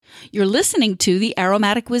You're listening to the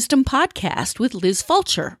Aromatic Wisdom Podcast with Liz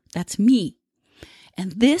Fulcher. That's me.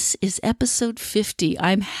 And this is episode 50.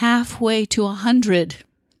 I'm halfway to 100.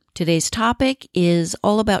 Today's topic is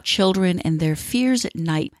all about children and their fears at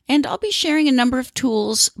night. And I'll be sharing a number of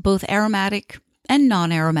tools, both aromatic and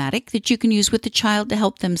non-aromatic, that you can use with the child to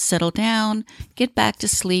help them settle down, get back to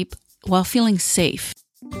sleep while feeling safe.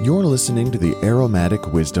 You're listening to the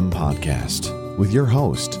Aromatic Wisdom Podcast with your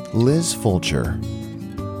host, Liz Fulcher.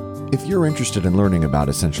 If you're interested in learning about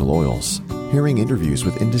essential oils, hearing interviews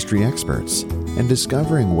with industry experts, and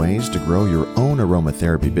discovering ways to grow your own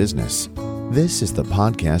aromatherapy business, this is the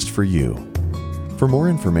podcast for you. For more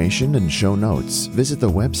information and show notes, visit the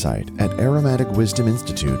website at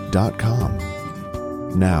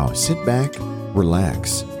aromaticwisdominstitute.com. Now sit back,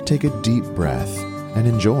 relax, take a deep breath, and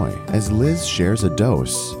enjoy as Liz shares a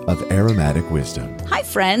dose of aromatic wisdom. Hi,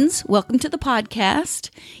 friends. Welcome to the podcast.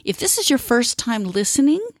 If this is your first time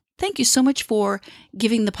listening, thank you so much for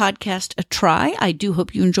giving the podcast a try. I do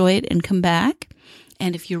hope you enjoy it and come back.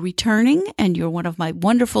 And if you're returning and you're one of my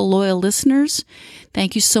wonderful loyal listeners,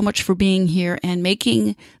 thank you so much for being here and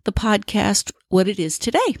making the podcast what it is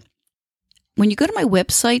today. When you go to my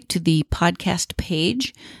website, to the podcast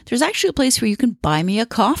page, there's actually a place where you can buy me a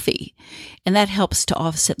coffee, and that helps to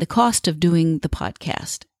offset the cost of doing the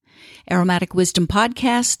podcast.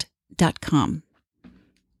 aromaticwisdompodcast.com.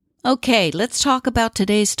 Okay, let's talk about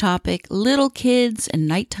today's topic, little kids and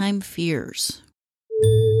nighttime fears.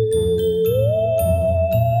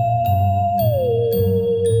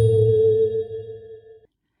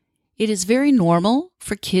 It is very normal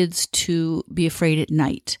for kids to be afraid at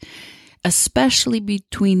night, especially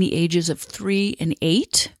between the ages of 3 and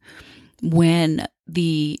 8, when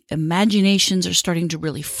the imaginations are starting to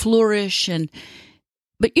really flourish.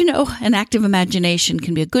 But an active imagination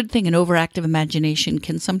can be a good thing. An overactive imagination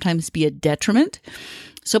can sometimes be a detriment.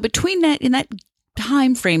 So in that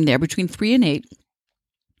time frame there, between 3 and 8,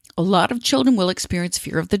 a lot of children will experience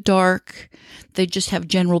fear of the dark. They just have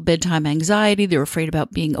general bedtime anxiety. They're afraid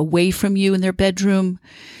about being away from you in their bedroom.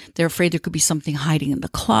 They're afraid there could be something hiding in the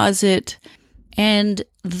closet. And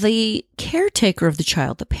the caretaker of the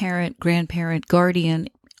child, the parent, grandparent, guardian,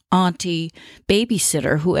 auntie,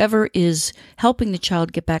 babysitter, whoever is helping the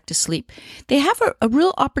child get back to sleep, they have a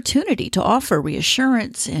real opportunity to offer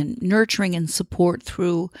reassurance and nurturing and support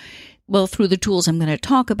through the tools I'm going to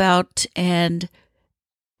talk about, and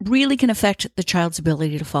really can affect the child's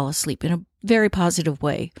ability to fall asleep in a very positive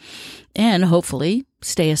way and hopefully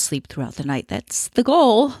stay asleep throughout the night. That's the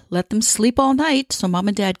goal. Let them sleep all night so mom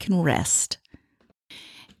and dad can rest.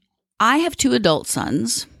 I have 2 adult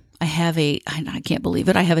sons. I can't believe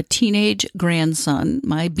it, I have a teenage grandson.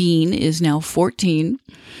 My Bean is now 14.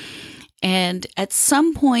 And at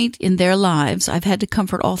some point in their lives, I've had to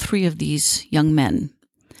comfort all 3 of these young men.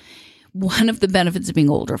 One of the benefits of being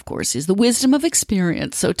older, of course, is the wisdom of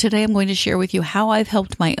experience. So today I'm going to share with you how I've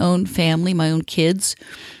helped my own family, my own kids,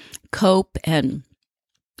 cope and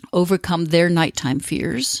overcome their nighttime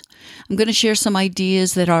fears. I'm going to share some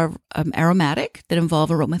ideas that are aromatic, that involve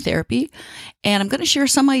aromatherapy. And I'm going to share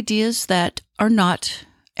some ideas that are not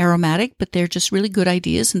aromatic, but they're just really good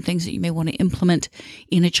ideas and things that you may want to implement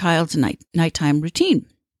in a child's nighttime routine.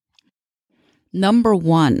 Number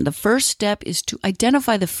 1, the first step is to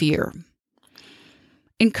identify the fear.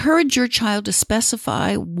 Encourage your child to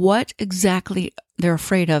specify what exactly they're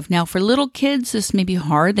afraid of. Now, for little kids, this may be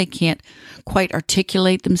hard. They can't quite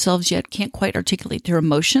articulate themselves yet, can't quite articulate their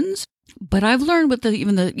emotions. But I've learned with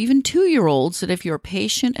even 2-year-olds that if you're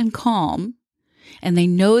patient and calm, and they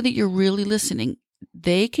know that you're really listening,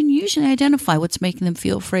 they can usually identify what's making them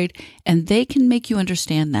feel afraid, and they can make you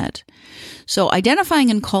understand that. So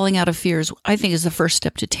identifying and calling out of fears, I think, is the first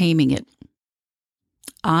step to taming it.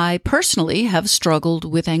 I personally have struggled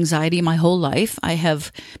with anxiety my whole life. I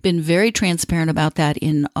have been very transparent about that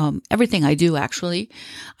in everything I do, actually.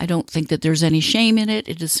 I don't think that there's any shame in it.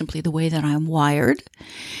 It is simply the way that I'm wired.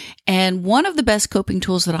 And one of the best coping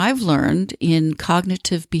tools that I've learned in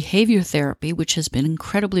cognitive behavior therapy, which has been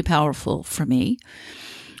incredibly powerful for me,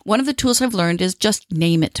 one of the tools I've learned is just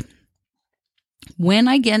name it. When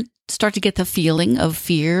I start to get the feeling of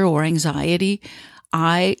fear or anxiety,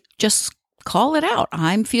 I just call it out.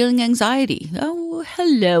 I'm feeling anxiety. Oh,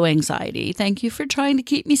 hello, anxiety. Thank you for trying to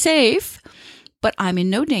keep me safe, but I'm in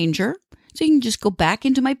no danger. So you can just go back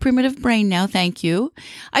into my primitive brain now. Thank you.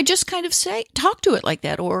 I just kind of talk to it like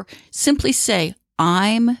that, or simply say,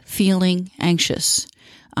 I'm feeling anxious.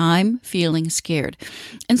 I'm feeling scared.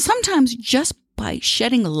 And sometimes just by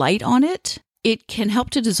shedding light on it, it can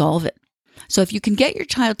help to dissolve it. So if you can get your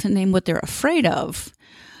child to name what they're afraid of,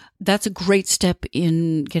 that's a great step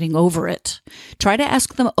in getting over it. Try to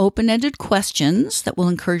ask them open-ended questions that will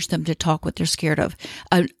encourage them to talk what they're scared of.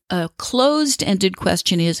 A closed-ended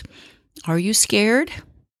question is, are you scared?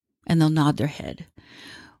 And they'll nod their head.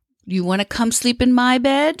 You want to come sleep in my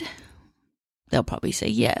bed? They'll probably say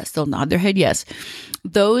yes. They'll nod their head yes.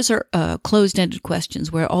 Those are closed-ended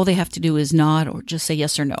questions where all they have to do is nod or just say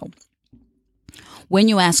yes or no. When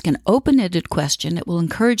you ask an open-ended question, it will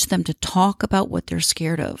encourage them to talk about what they're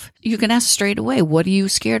scared of. You can ask straight away, what are you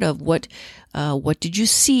scared of? What did you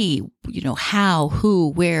see? How, who,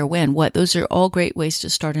 where, when, what? Those are all great ways to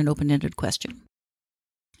start an open-ended question.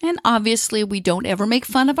 And obviously, we don't ever make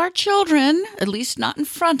fun of our children, at least not in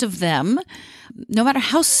front of them. No matter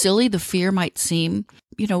how silly the fear might seem,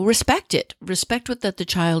 respect it. Respect that the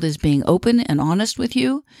child is being open and honest with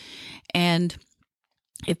you. And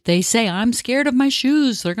if they say, I'm scared of my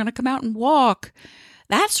shoes, they're going to come out and walk,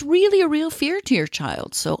 that's really a real fear to your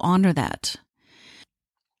child. So honor that.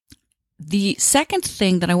 The second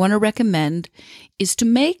thing that I want to recommend is to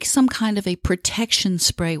make some kind of a protection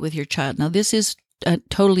spray with your child. Now, this is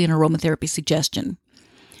totally an aromatherapy suggestion.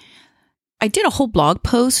 I did a whole blog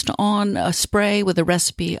post on a spray with a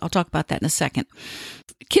recipe. I'll talk about that in a second.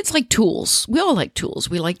 Kids like tools. We all like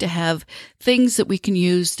tools. We like to have things that we can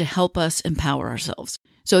use to help us empower ourselves.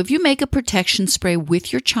 So if you make a protection spray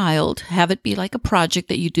with your child, have it be like a project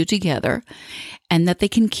that you do together and that they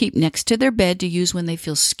can keep next to their bed to use when they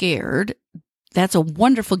feel scared, that's a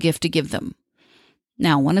wonderful gift to give them.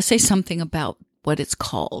 Now, I want to say something about what it's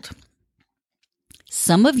called.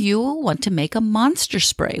 Some of you will want to make a monster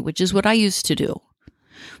spray, which is what I used to do.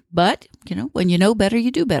 But, when you know better,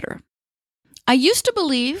 you do better. I used to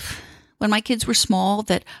believe when my kids were small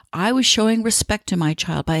that I was showing respect to my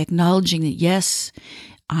child by acknowledging that, yes,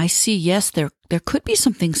 I see, yes, there could be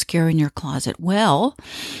something scary in your closet. Well,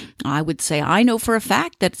 I would say, I know for a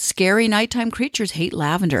fact that scary nighttime creatures hate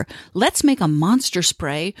lavender. Let's make a monster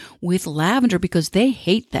spray with lavender because they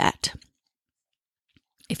hate that.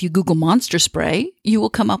 If you Google monster spray, you will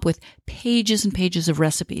come up with pages and pages of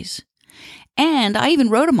recipes. And I even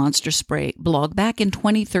wrote a monster spray blog back in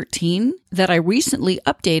 2013 that I recently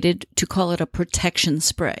updated to call it a protection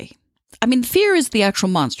spray. I mean, fear is the actual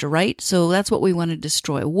monster, right? So that's what we want to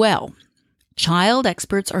destroy. Well, child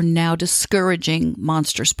experts are now discouraging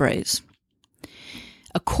monster sprays.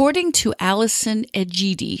 According to Allison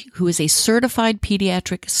Ejidi, who is a certified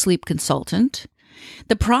pediatric sleep consultant,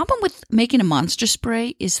 the problem with making a monster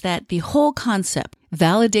spray is that the whole concept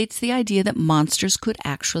validates the idea that monsters could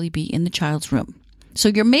actually be in the child's room. So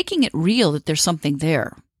you're making it real that there's something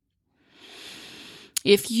there.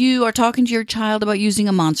 If you are talking to your child about using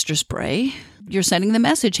a monster spray, you're sending the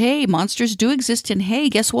message, hey, monsters do exist, and hey,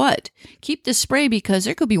 guess what? Keep this spray because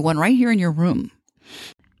there could be one right here in your room.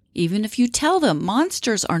 Even if you tell them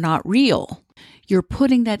monsters are not real, you're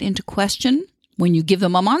putting that into question when you give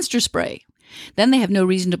them a monster spray. Then they have no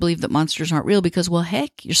reason to believe that monsters aren't real because, well,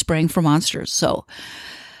 heck, you're spraying for monsters. So,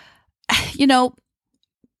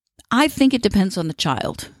 I think it depends on the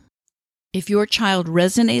child. If your child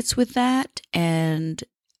resonates with that and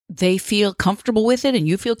they feel comfortable with it and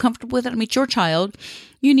you feel comfortable with it, it's your child,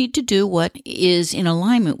 you need to do what is in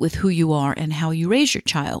alignment with who you are and how you raise your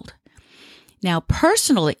child. Now,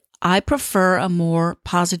 personally, I prefer a more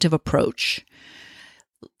positive approach,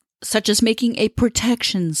 such as making a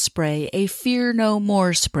protection spray, a fear no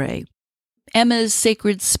more spray, Emma's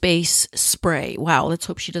sacred space spray. Wow, let's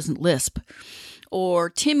hope she doesn't lisp. Or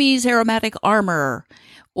Timmy's aromatic armor,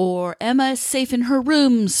 or Emma safe in her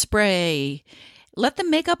room spray. Let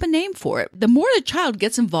them make up a name for it. The more the child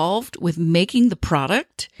gets involved with making the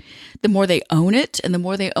product, the more they own it and the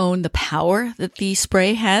more they own the power that the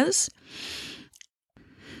spray has.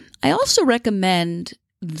 I also recommend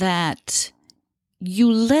that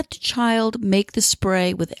you let the child make the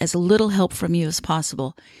spray with as little help from you as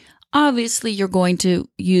possible. Obviously, you're going to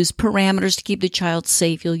use parameters to keep the child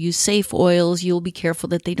safe. You'll use safe oils. You'll be careful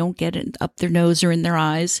that they don't get it up their nose or in their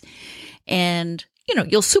eyes. And,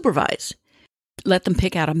 you'll supervise. Let them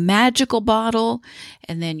pick out a magical bottle,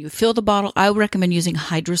 and then you fill the bottle. I would recommend using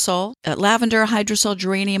hydrosol, lavender hydrosol,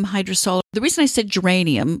 geranium hydrosol. The reason I said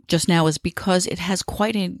geranium just now is because it has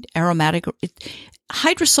quite an aromatic.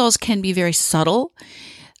 Hydrosols can be very subtle.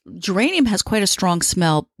 Geranium has quite a strong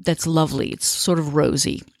smell that's lovely. It's sort of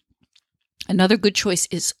rosy. Another good choice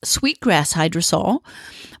is sweetgrass hydrosol,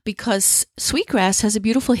 because sweetgrass has a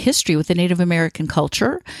beautiful history with the Native American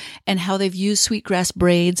culture and how they've used sweetgrass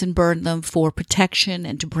braids and burned them for protection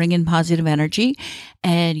and to bring in positive energy.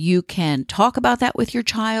 And you can talk about that with your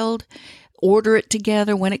child, order it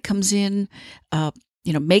together when it comes in,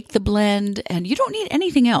 make the blend, and you don't need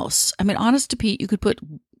anything else. I mean, honest to Pete, you could put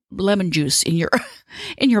lemon juice in your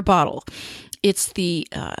in your bottle. It's the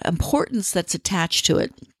importance that's attached to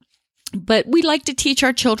it. But we like to teach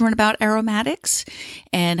our children about aromatics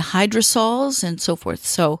and hydrosols and so forth.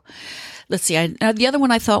 So let's see. The other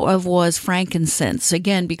one I thought of was frankincense.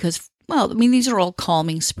 Again, because, these are all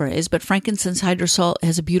calming sprays, but frankincense hydrosol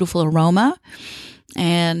has a beautiful aroma.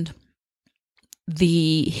 And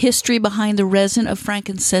the history behind the resin of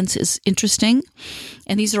frankincense is interesting.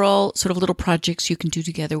 And these are all sort of little projects you can do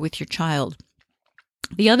together with your child.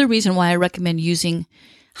 The other reason why I recommend using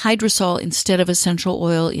hydrosol instead of essential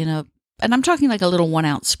oil and I'm talking like a little 1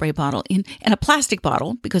 ounce spray bottle in a plastic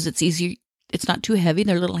bottle, because it's easy. It's not too heavy.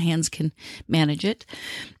 Their little hands can manage it.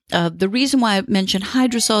 The reason why I mentioned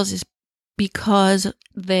hydrosols is because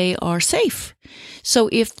they are safe. So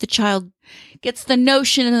if the child gets the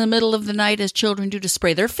notion in the middle of the night, as children do, to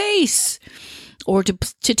spray their face or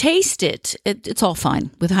to taste it, it's all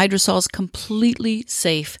fine. With hydrosols, completely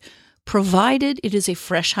safe, provided it is a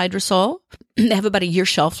fresh hydrosol. They have about a year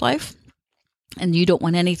shelf life. And you don't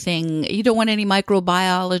want any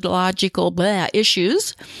microbiological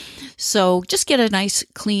issues. So just get a nice,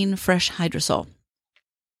 clean, fresh hydrosol.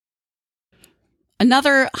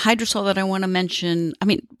 Another hydrosol that I want to mention,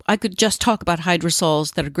 I could just talk about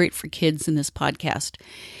hydrosols that are great for kids in this podcast.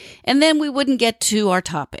 And then we wouldn't get to our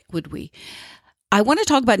topic, would we? I want to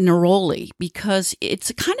talk about neroli because it's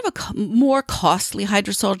a kind of a more costly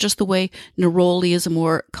hydrosol, just the way neroli is a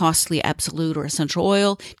more costly absolute or essential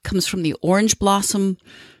oil. It comes from the orange blossom,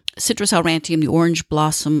 Citrus aurantium, the orange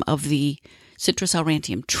blossom of the Citrus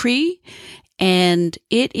aurantium tree. And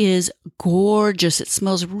it is gorgeous. It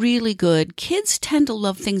smells really good. Kids tend to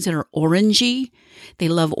love things that are orangey. They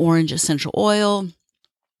love orange essential oil.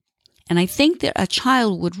 And I think that a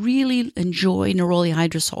child would really enjoy neroli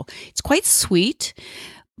hydrosol. It's quite sweet,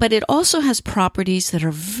 but it also has properties that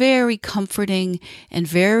are very comforting and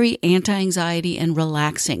very anti-anxiety and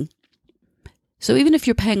relaxing. So even if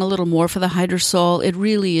you're paying a little more for the hydrosol, it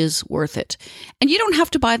really is worth it. And you don't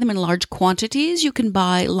have to buy them in large quantities. You can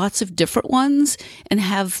buy lots of different ones and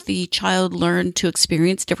have the child learn to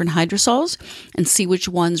experience different hydrosols and see which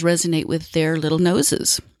ones resonate with their little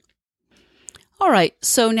noses. All right,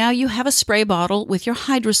 so now you have a spray bottle with your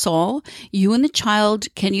hydrosol. You and the child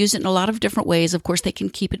can use it in a lot of different ways. Of course, they can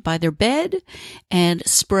keep it by their bed and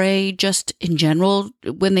spray just in general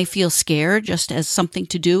when they feel scared, just as something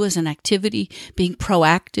to do, as an activity, being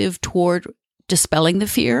proactive toward dispelling the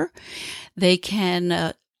fear. They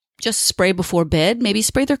can just spray before bed, maybe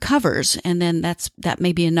spray their covers, and then that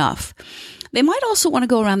may be enough. They might also want to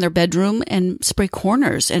go around their bedroom and spray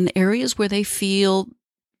corners and areas where they feel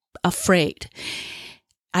afraid.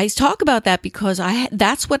 I talk about that because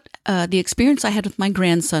that's what the experience I had with my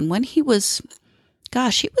grandson when he was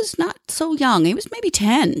not so young. He was maybe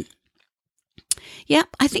 10. Yeah,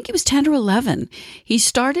 I think he was 10 or 11. He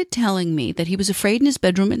started telling me that he was afraid in his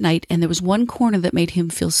bedroom at night, and there was one corner that made him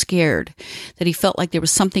feel scared, that he felt like there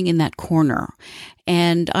was something in that corner.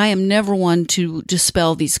 And I am never one to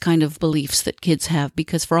dispel these kind of beliefs that kids have,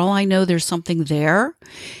 because for all I know, there's something there.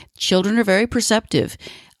 Children are very perceptive.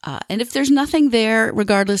 And if there's nothing there,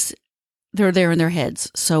 regardless, they're there in their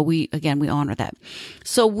heads. So we honor that.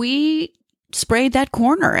 So we sprayed that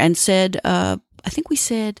corner and said, I think we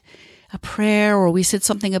said a prayer, or we said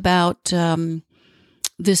something about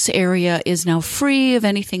this area is now free of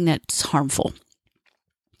anything that's harmful.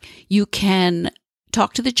 You can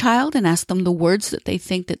talk to the child and ask them the words that they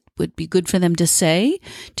think that would be good for them to say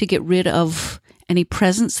to get rid of any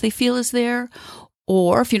presence they feel is there.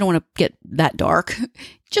 Or if you don't want to get that dark,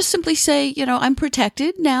 just simply say, I'm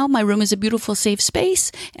protected now. My room is a beautiful, safe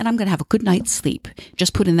space, and I'm going to have a good night's sleep.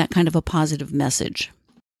 Just put in that kind of a positive message.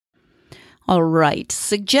 All right.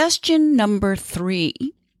 Suggestion number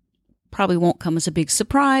 3 probably won't come as a big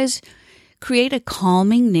surprise. Create a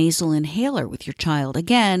calming nasal inhaler with your child.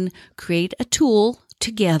 Again, create a tool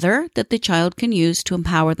together that the child can use to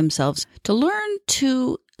empower themselves to learn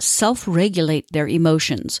to self-regulate their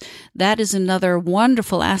emotions. That is another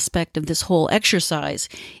wonderful aspect of this whole exercise,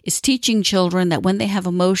 is teaching children that when they have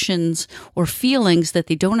emotions or feelings that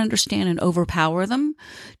they don't understand and overpower them,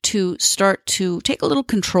 to start to take a little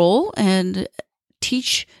control and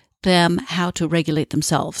teach them how to regulate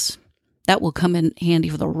themselves. That will come in handy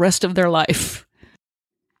for the rest of their life.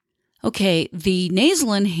 Okay, the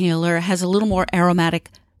nasal inhaler has a little more aromatic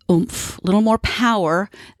oomph, a little more power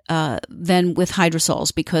than with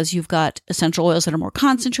hydrosols, because you've got essential oils that are more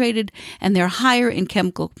concentrated and they're higher in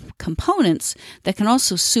chemical components that can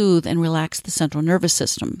also soothe and relax the central nervous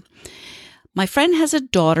system. My friend has a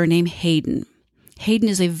daughter named Hayden. Hayden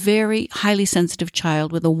is a very highly sensitive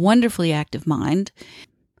child with a wonderfully active mind.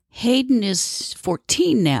 Hayden is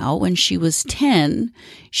 14 now. When she was 10,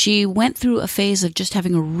 she went through a phase of just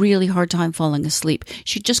having a really hard time falling asleep.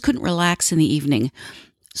 She just couldn't relax in the evening.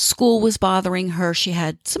 School was bothering her. She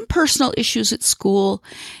had some personal issues at school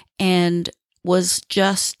and was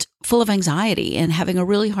just full of anxiety and having a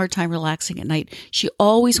really hard time relaxing at night. She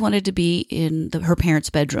always wanted to be in her parents'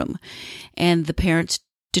 bedroom, and the parents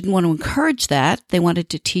didn't want to encourage that. They wanted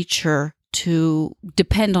to teach her to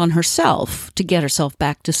depend on herself to get herself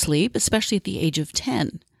back to sleep, especially at the age of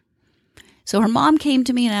 10. So her mom came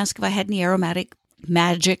to me and asked if I had any aromatic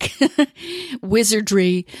magic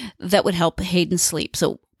wizardry that would help Hayden sleep.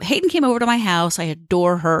 So Hayden came over to my house. I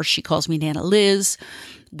adore her. She calls me Nana Liz.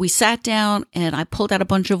 We sat down and I pulled out a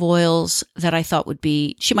bunch of oils that I thought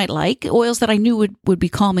she might like, oils that I knew would be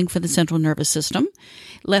calming for the central nervous system.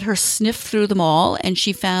 Let her sniff through them all, and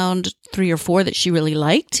she found 3 or 4 that she really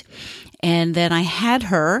liked. And then I had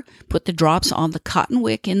her put the drops on the cotton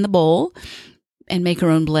wick in the bowl and make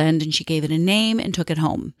her own blend, and she gave it a name and took it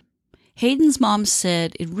home. Hayden's mom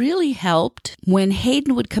said it really helped when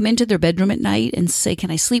Hayden would come into their bedroom at night and say,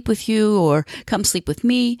 "Can I sleep with you?" or "Come sleep with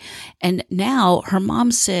me." And now her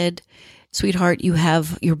mom said, "Sweetheart, you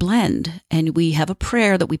have your blend, and we have a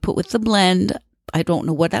prayer that we put with the blend." I don't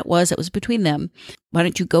know what that was. It was between them. Why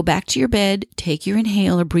don't you go back to your bed, take your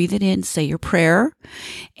inhaler, breathe it in, say your prayer,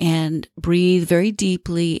 and breathe very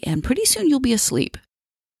deeply, and pretty soon you'll be asleep.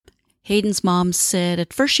 Hayden's mom said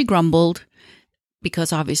at first she grumbled,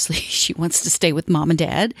 because obviously she wants to stay with mom and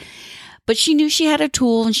dad. But she knew she had a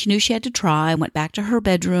tool and she knew she had to try, and went back to her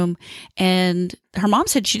bedroom. And her mom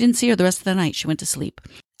said she didn't see her the rest of the night. She went to sleep.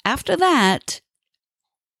 After that,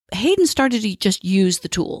 Hayden started to just use the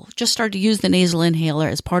tool, just started to use the nasal inhaler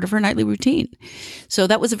as part of her nightly routine. So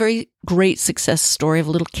that was a very great success story, of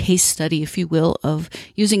a little case study, if you will, of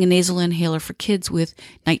using a nasal inhaler for kids with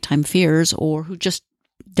nighttime fears or who just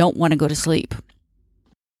don't want to go to sleep.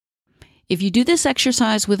 If you do this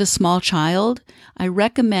exercise with a small child, I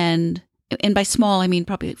recommend, and by small I mean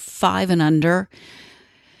probably 5 and under,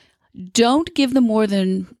 don't give them more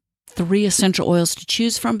than 3 essential oils to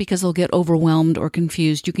choose from, because they'll get overwhelmed or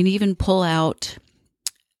confused. You can even pull out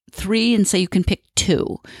 3 and say you can pick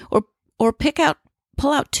 2, or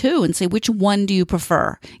pull out 2 and say, which one do you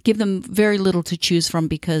prefer? Give them very little to choose from,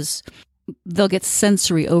 because they'll get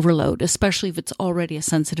sensory overload, especially if it's already a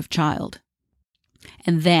sensitive child.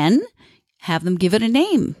 And then have them give it a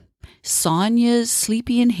name. Sonia's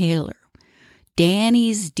Sleepy Inhaler.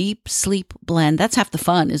 Danny's Deep Sleep Blend. That's half the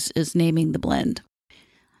fun, is naming the blend.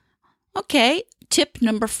 Okay, tip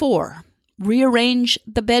number 4. Rearrange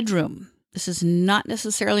the bedroom. This is not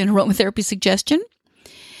necessarily an aromatherapy suggestion.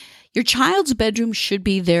 Your child's bedroom should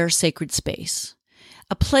be their sacred space.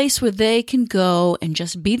 A place where they can go and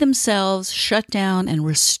just be themselves, shut down, and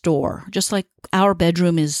restore, just like our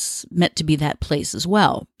bedroom is meant to be that place as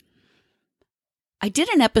well. I did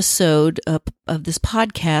an episode of this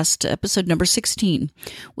podcast, episode number 16,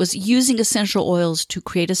 was using essential oils to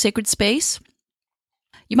create a sacred space.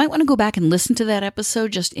 You might want to go back and listen to that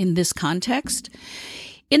episode just in this context.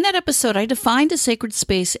 In that episode, I defined a sacred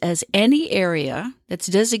space as any area that's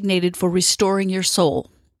designated for restoring your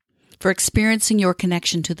soul, for experiencing your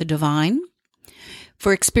connection to the divine,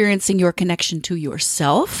 for experiencing your connection to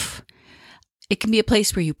yourself. It can be a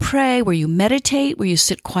place where you pray, where you meditate, where you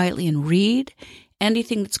sit quietly and read,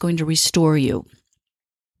 anything that's going to restore you.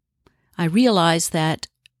 I realize that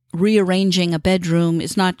rearranging a bedroom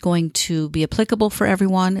is not going to be applicable for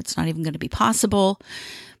everyone. It's not even going to be possible.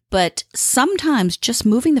 But sometimes just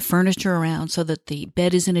moving the furniture around so that the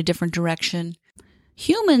bed is in a different direction.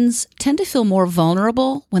 Humans tend to feel more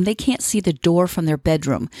vulnerable when they can't see the door from their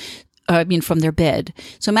bedroom. From their bed.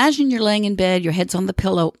 So imagine you're laying in bed, your head's on the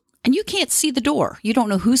pillow, and you can't see the door. You don't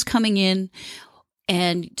know who's coming in.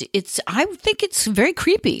 And I think it's very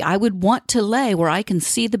creepy. I would want to lay where I can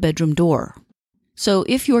see the bedroom door. So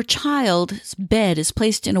if your child's bed is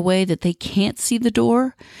placed in a way that they can't see the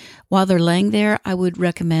door while they're laying there, I would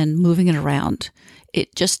recommend moving it around.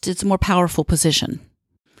 It's a more powerful position.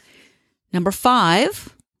 Number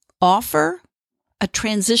 5, offer a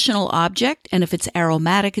transitional object. And if it's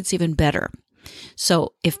aromatic, it's even better.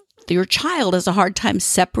 So if your child has a hard time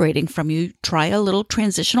separating from you, try a little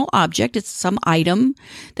transitional object. It's some item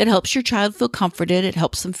that helps your child feel comforted. It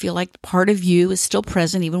helps them feel like part of you is still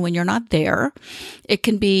present even when you're not there. It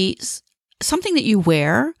can be something that you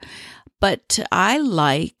wear, but I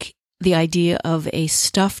like the idea of a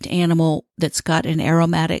stuffed animal that's got an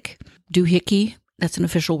aromatic doohickey, that's an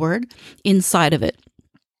official word, inside of it.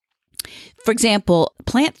 For example,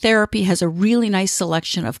 Plant Therapy has a really nice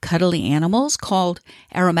selection of cuddly animals called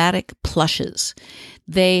aromatic plushes.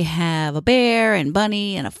 They have a bear and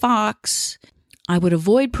bunny and a fox. I would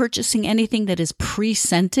avoid purchasing anything that is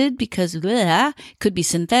pre-scented because it could be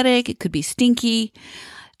synthetic, it could be stinky.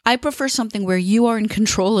 I prefer something where you are in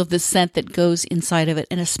control of the scent that goes inside of it,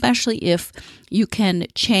 and especially if you can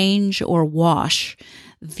change or wash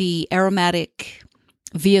the aromatic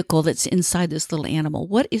vehicle that's inside this little animal.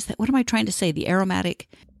 What is that? What am I trying to say? The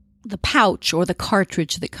pouch or the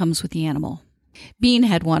cartridge that comes with the animal. Bean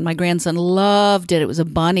had one. My grandson loved it. It was a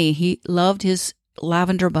bunny. He loved his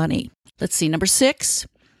lavender bunny. Let's see. Number 6,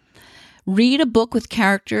 read a book with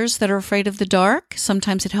characters that are afraid of the dark.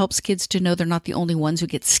 Sometimes it helps kids to know they're not the only ones who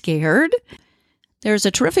get scared. There's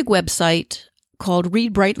a terrific website called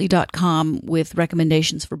readbrightly.com with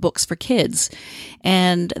recommendations for books for kids.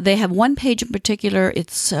 And they have one page in particular.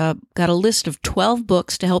 It's got a list of 12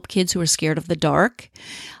 books to help kids who are scared of the dark.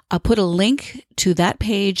 I'll put a link to that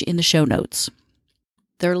page in the show notes.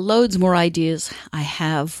 There are loads more ideas. I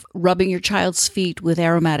have rubbing your child's feet with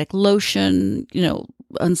aromatic lotion,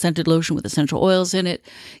 unscented lotion with essential oils in it,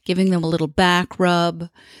 giving them a little back rub.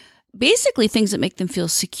 Basically things that make them feel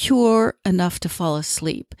secure enough to fall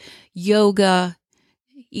asleep. Yoga,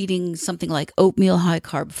 eating something like oatmeal,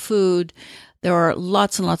 high-carb food. There are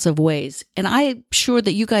lots and lots of ways. And I'm sure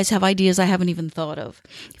that you guys have ideas I haven't even thought of.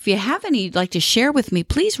 If you have any you'd like to share with me,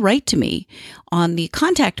 please write to me on the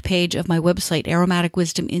contact page of my website,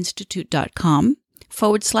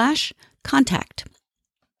 aromaticwisdominstitute.com/contact.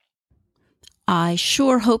 I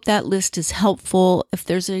sure hope that list is helpful. If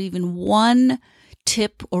there's even one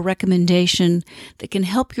tip or recommendation that can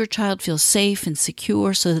help your child feel safe and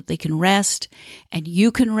secure so that they can rest and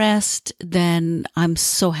you can rest, then I'm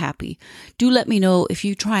so happy. Do let me know if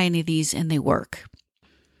you try any of these and they work.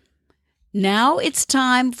 Now it's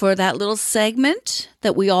time for that little segment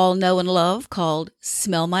that we all know and love called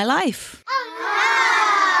Smell My Life.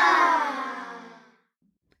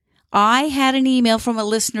 I had an email from a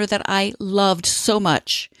listener that I loved so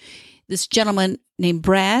much. This gentleman named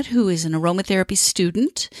Brad, who is an aromatherapy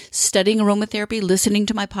student, studying aromatherapy, listening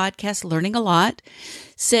to my podcast, learning a lot,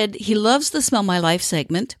 said he loves the Smell My Life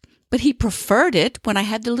segment, but he preferred it when I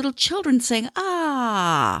had the little children saying,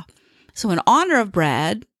 ah. So in honor of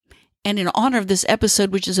Brad and in honor of this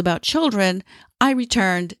episode, which is about children, I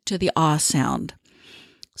returned to the ah sound.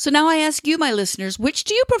 So now I ask you, my listeners, which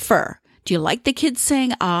do you prefer? Do you like the kids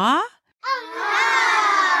saying ah?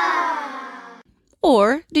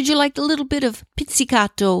 Or did you like the little bit of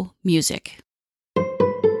pizzicato music?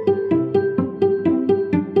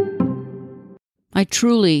 I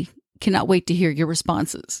truly cannot wait to hear your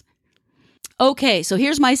responses. Okay, so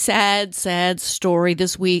here's my sad story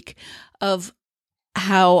this week of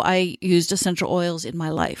how I used essential oils in my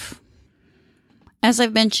life. As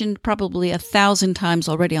I've mentioned probably 1,000 times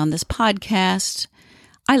already on this podcast,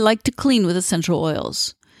 I like to clean with essential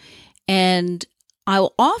oils. And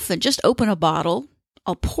I'll often just open a bottle,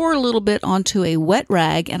 I'll pour a little bit onto a wet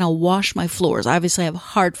rag, and I'll wash my floors. Obviously, I have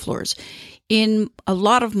hard floors. In a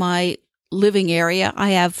lot of my living area, I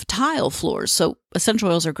have tile floors, so essential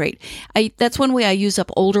oils are great. That's one way I use up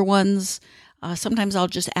older ones. Sometimes I'll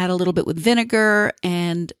just add a little bit with vinegar,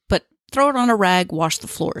 but throw it on a rag, wash the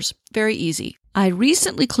floors. Very easy. I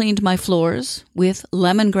recently cleaned my floors with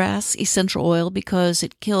lemongrass essential oil because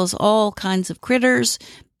it kills all kinds of critters,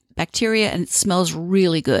 bacteria, and it smells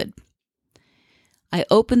really good. I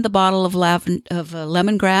opened the bottle of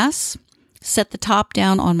lemongrass, set the top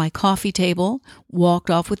down on my coffee table, walked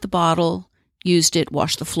off with the bottle, used it,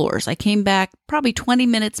 washed the floors. I came back probably 20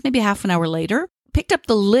 minutes, maybe half an hour later, picked up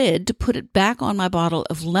the lid to put it back on my bottle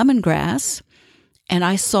of lemongrass, and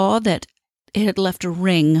I saw that it had left a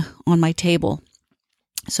ring on my table.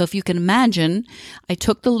 So if you can imagine, I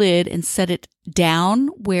took the lid and set it down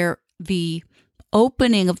where the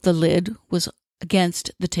opening of the lid was against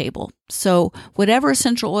the table. So whatever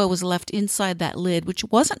essential oil was left inside that lid, which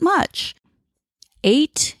wasn't much,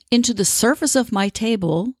 ate into the surface of my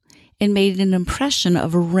table and made an impression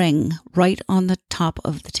of a ring right on the top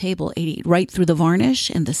of the table, ate right through the varnish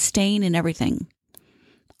and the stain and everything.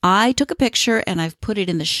 I took a picture and I've put it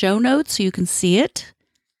in the show notes so you can see it.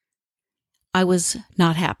 I was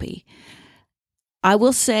not happy. I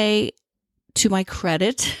will say, to my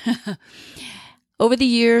credit, over the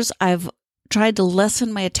years, I've tried to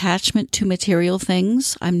lessen my attachment to material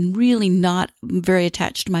things. I'm really not very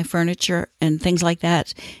attached to my furniture and things like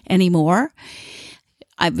that anymore.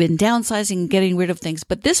 I've been downsizing, getting rid of things,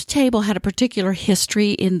 but this table had a particular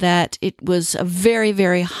history in that it was a very,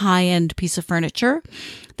 very high-end piece of furniture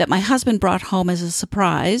that my husband brought home as a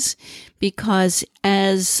surprise because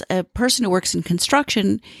as a person who works in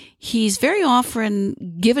construction, he's very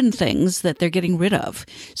often given things that they're getting rid of.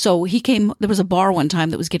 So there was a bar one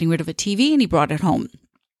time that was getting rid of a TV and he brought it home.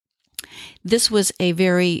 This was a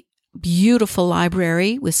very beautiful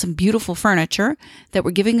library with some beautiful furniture that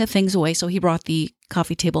were giving the things away. So he brought the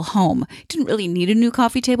coffee table home. Didn't really need a new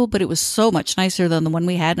coffee table, but it was so much nicer than the one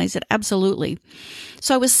we had. And I said, absolutely.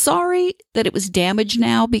 So I was sorry that it was damaged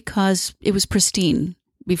now because it was pristine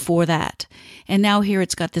before that. And now here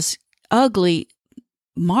it's got this ugly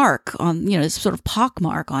mark on, this sort of pock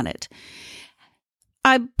mark on it.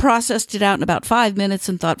 I processed it out in about 5 minutes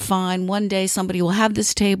and thought, fine, one day somebody will have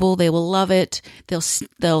this table. They will love it.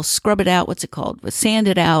 They'll scrub it out. What's it called? Sand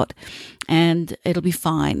it out and it'll be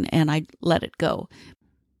fine. And I let it go.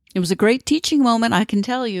 It was a great teaching moment. I can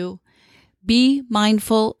tell you, be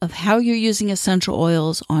mindful of how you're using essential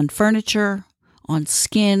oils on furniture, on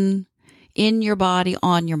skin, in your body,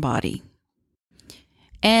 on your body.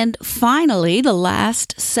 And finally, the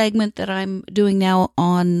last segment that I'm doing now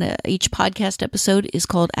on each podcast episode is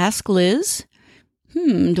called Ask Liz.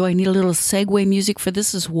 Do I need a little segue music for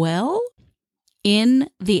this as well? In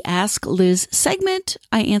the Ask Liz segment,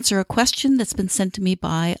 I answer a question that's been sent to me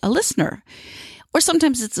by a listener. Or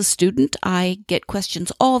sometimes it's a student. I get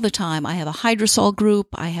questions all the time. I have a Hydrosol group.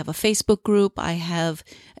 I have a Facebook group. I have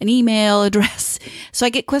an email address. So I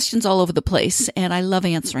get questions all over the place, and I love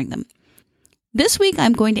answering them. This week,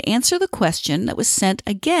 I'm going to answer the question that was sent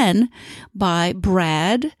again by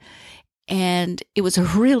Brad, and it was a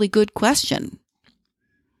really good question.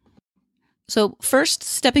 So first,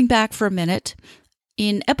 stepping back for a minute,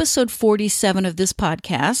 in episode 47 of this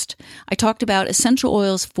podcast, I talked about essential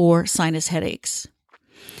oils for sinus headaches.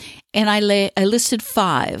 And I listed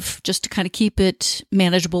 5 just to kind of keep it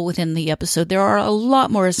manageable within the episode. There are a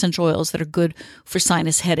lot more essential oils that are good for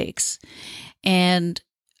sinus headaches. And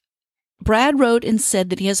Brad wrote and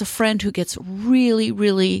said that he has a friend who gets really,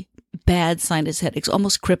 really bad sinus headaches,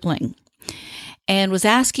 almost crippling, and was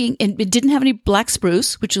asking, and it didn't have any black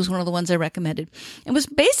spruce, which was one of the ones I recommended, and was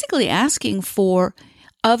basically asking for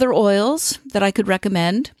other oils that I could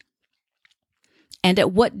recommend and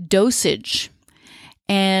at what dosage.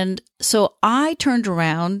 And so I turned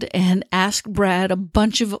around and asked Brad a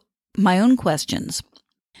bunch of my own questions.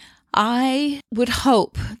 I would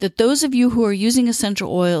hope that those of you who are using essential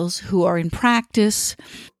oils, who are in practice,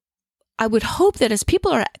 I would hope that as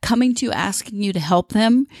people are coming to you asking you to help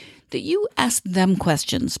them, that you ask them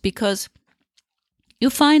questions, because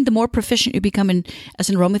you'll find the more proficient you become as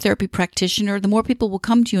an aromatherapy practitioner, the more people will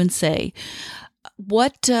come to you and say,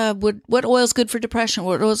 what oil is good for depression?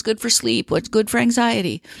 What oil is good for sleep? What's good for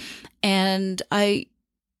anxiety? And I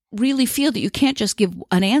really feel that you can't just give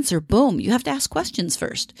an answer, boom. You have to ask questions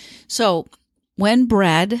first. So when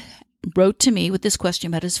Brad wrote to me with this question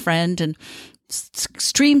about his friend and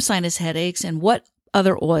extreme sinus headaches and what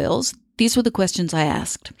other oils, these were the questions I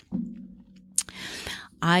asked.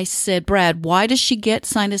 I said, Brad, why does she get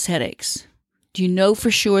sinus headaches? Do you know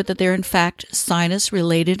for sure that they're in fact sinus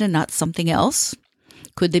related and not something else?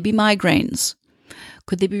 Could they be migraines?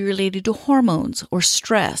 Could they be related to hormones or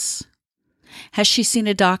stress? Has she seen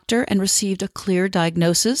a doctor and received a clear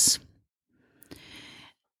diagnosis?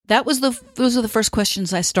 Those are the first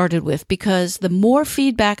questions I started with, because the more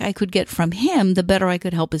feedback I could get from him, the better I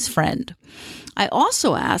could help his friend. I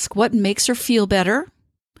also asked what makes her feel better.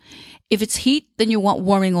 If it's heat, then you want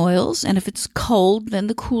warming oils, and if it's cold, then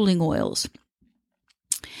the cooling oils.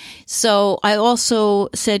 So I also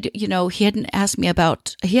said, he hadn't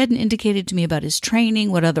indicated to me about his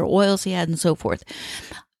training, what other oils he had, and so forth.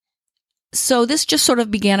 So this just sort of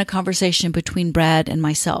began a conversation between Brad and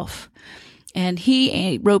myself. And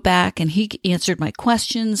he wrote back and he answered my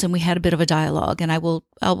questions, and we had a bit of a dialogue, and I will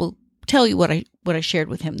tell you what I shared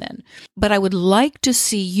with him then. But I would like to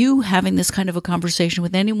see you having this kind of a conversation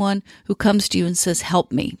with anyone who comes to you and says,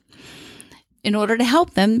 help me. In order to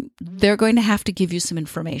help them, they're going to have to give you some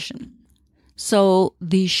information. So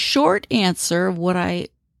the short answer of what I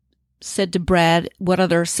said to Brad, what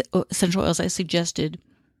other essential oils I suggested,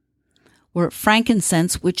 were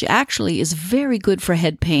frankincense, which actually is very good for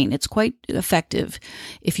head pain. It's quite effective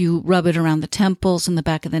if you rub it around the temples and the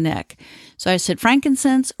back of the neck. So I said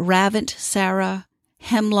frankincense, ravent, Sarah,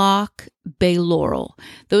 hemlock, bay laurel.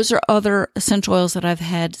 Those are other essential oils that I've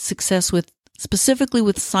had success with, specifically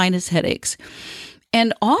with sinus headaches.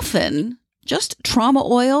 And often, just trauma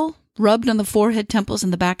oil rubbed on the forehead, temples,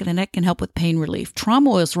 and the back of the neck can help with pain relief. Trauma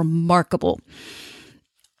oil is remarkable.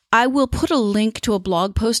 I will put a link to a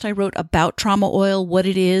blog post I wrote about trauma oil, what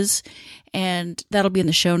it is, and that'll be in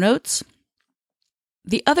the show notes.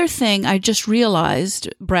 The other thing I just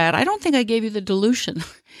realized, Brad, I don't think I gave you the dilution.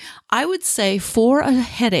 I would say for a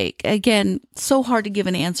headache, again, so hard to give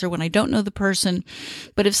an answer when I don't know the person,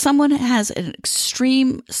 but if someone has an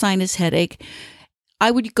extreme sinus headache, I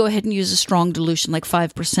would go ahead and use a strong dilution, like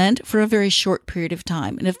 5%, for a very short period of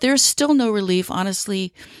time. And if there's still no relief,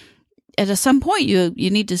 honestly, at some point you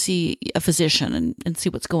need to see a physician and see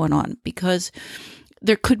what's going on, because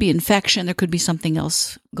there could be infection, there could be something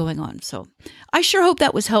else going on. So I sure hope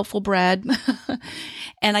that was helpful, Brad.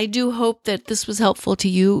 And I do hope that this was helpful to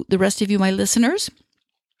you, the rest of you, my listeners.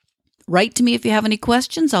 Write to me if you have any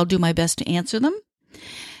questions. I'll do my best to answer them.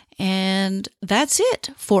 And that's it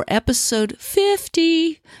for episode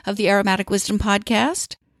 50 of the Aromatic Wisdom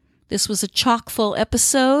Podcast. This was a chock-full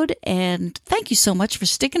episode, and thank you so much for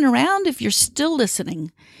sticking around if you're still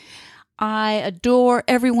listening. I adore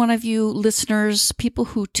every one of you listeners, people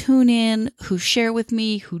who tune in, who share with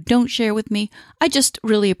me, who don't share with me. I just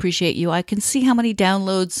really appreciate you. I can see how many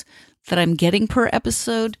downloads that I'm getting per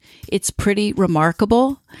episode. It's pretty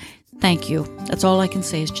remarkable. Thank you. That's all I can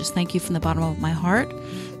say is just thank you from the bottom of my heart.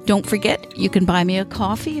 Don't forget, you can buy me a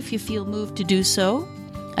coffee if you feel moved to do so.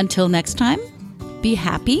 Until next time, be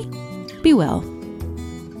happy, be well.